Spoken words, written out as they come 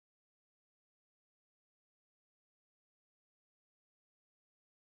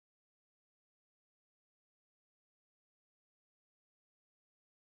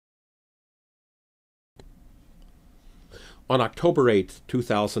On October 8,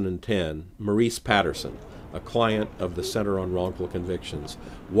 2010, Maurice Patterson, a client of the Center on Wrongful Convictions,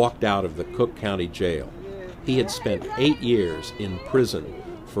 walked out of the Cook County Jail. He had spent 8 years in prison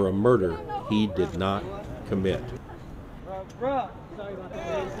for a murder he did not commit.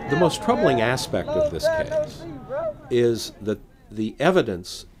 The most troubling aspect of this case is that the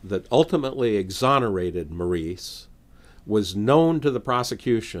evidence that ultimately exonerated Maurice was known to the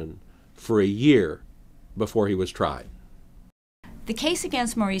prosecution for a year before he was tried. The case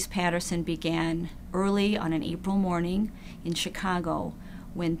against Maurice Patterson began early on an April morning in Chicago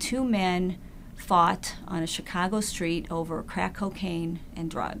when two men fought on a Chicago street over crack cocaine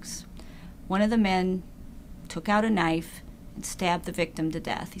and drugs. One of the men took out a knife and stabbed the victim to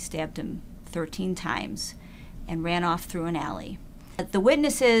death. He stabbed him 13 times and ran off through an alley. The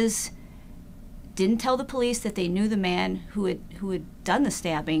witnesses didn't tell the police that they knew the man who had done the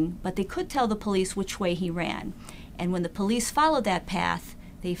stabbing, but they could tell the police which way he ran. And when the police followed that path,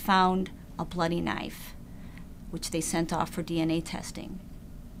 they found a bloody knife, which they sent off for DNA testing.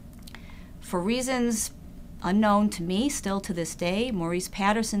 For reasons unknown to me still to this day, Maurice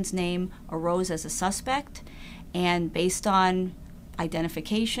Patterson's name arose as a suspect, and based on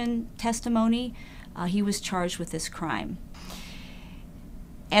identification testimony, he was charged with this crime.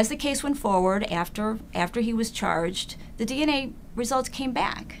 As the case went forward, after he was charged, the DNA results came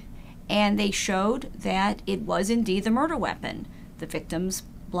back, and they showed that it was indeed the murder weapon. The victim's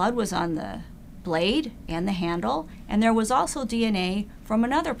blood was on the blade and the handle, and there was also DNA from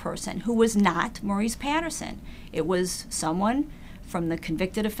another person who was not Maurice Patterson. It was someone from the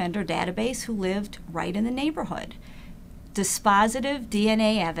convicted offender database who lived right in the neighborhood. Dispositive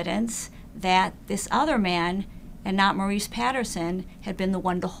DNA evidence that this other man, and not Maurice Patterson, had been the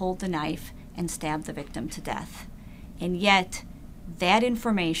one to hold the knife and stab the victim to death. And yet, that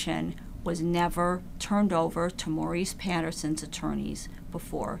information was never turned over to Maurice Patterson's attorneys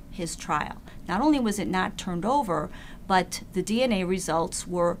before his trial. Not only was it not turned over, but the DNA results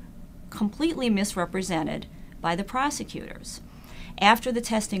were completely misrepresented by the prosecutors. After the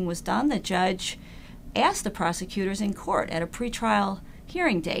testing was done, the judge asked the prosecutors in court at a pretrial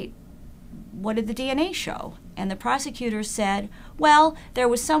hearing date, what did the DNA show? And the prosecutors said, well, there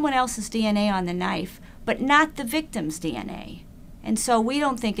was someone else's DNA on the knife, but not the victim's DNA. And so we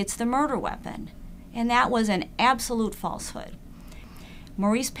don't think it's the murder weapon. And that was an absolute falsehood.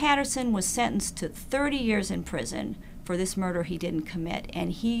 Maurice Patterson was sentenced to 30 years in prison for this murder he didn't commit,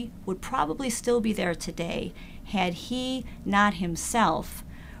 and he would probably still be there today had he not himself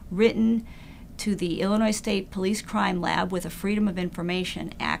written to the Illinois State Police Crime Lab with a Freedom of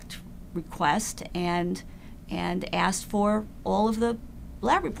Information Act request and asked for all of the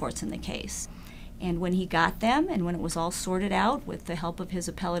lab reports in the case. And when he got them, and when it was all sorted out with the help of his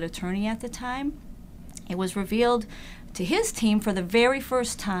appellate attorney at the time, it was revealed to his team for the very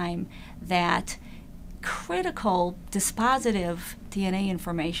first time that critical, dispositive DNA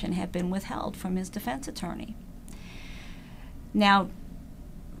information had been withheld from his defense attorney. Now,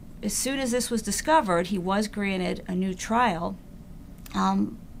 as soon as this was discovered, he was granted a new trial,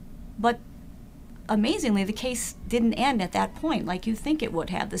 but amazingly, the case didn't end at that point like you think it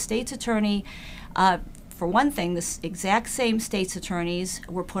would have. The state's attorney, for one thing, the exact same state's attorneys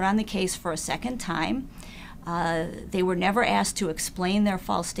were put on the case for a second time. They were never asked to explain their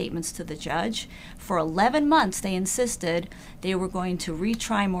false statements to the judge. For 11 months, they insisted they were going to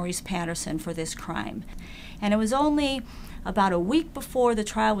retry Maurice Patterson for this crime. And it was only about a week before the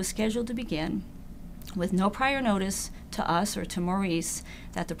trial was scheduled to begin, with no prior notice to us or to Maurice,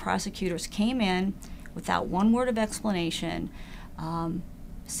 that the prosecutors came in without one word of explanation,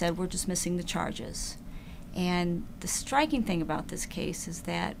 said we're dismissing the charges. And the striking thing about this case is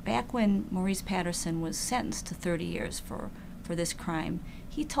that back when Maurice Patterson was sentenced to 30 years for this crime,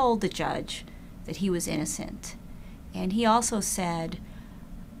 he told the judge that he was innocent. And he also said,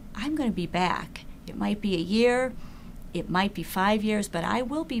 I'm going to be back. It might be a year, it might be 5 years, but I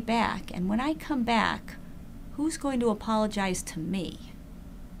will be back. And when I come back, who's going to apologize to me?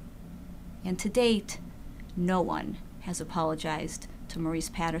 And to date, no one has apologized to Maurice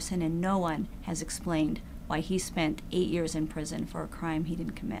Patterson, and no one has explained why he spent 8 years in prison for a crime he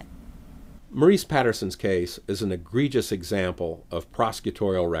didn't commit. Maurice Patterson's case is an egregious example of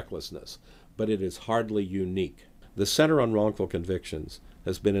prosecutorial recklessness, but it is hardly unique. The Center on Wrongful Convictions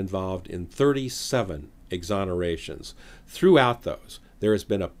has been involved in 37 exonerations. Throughout those, there has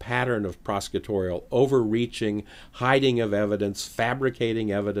been a pattern of prosecutorial overreaching, hiding of evidence, fabricating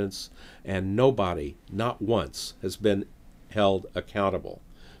evidence, and nobody, not once, has been held accountable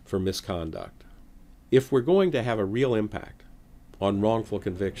for misconduct. If we're going to have a real impact on wrongful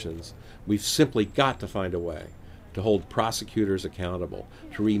convictions, we've simply got to find a way to hold prosecutors accountable,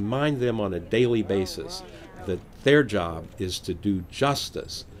 to remind them on a daily basis that their job is to do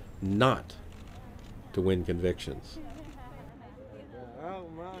justice, not to win convictions.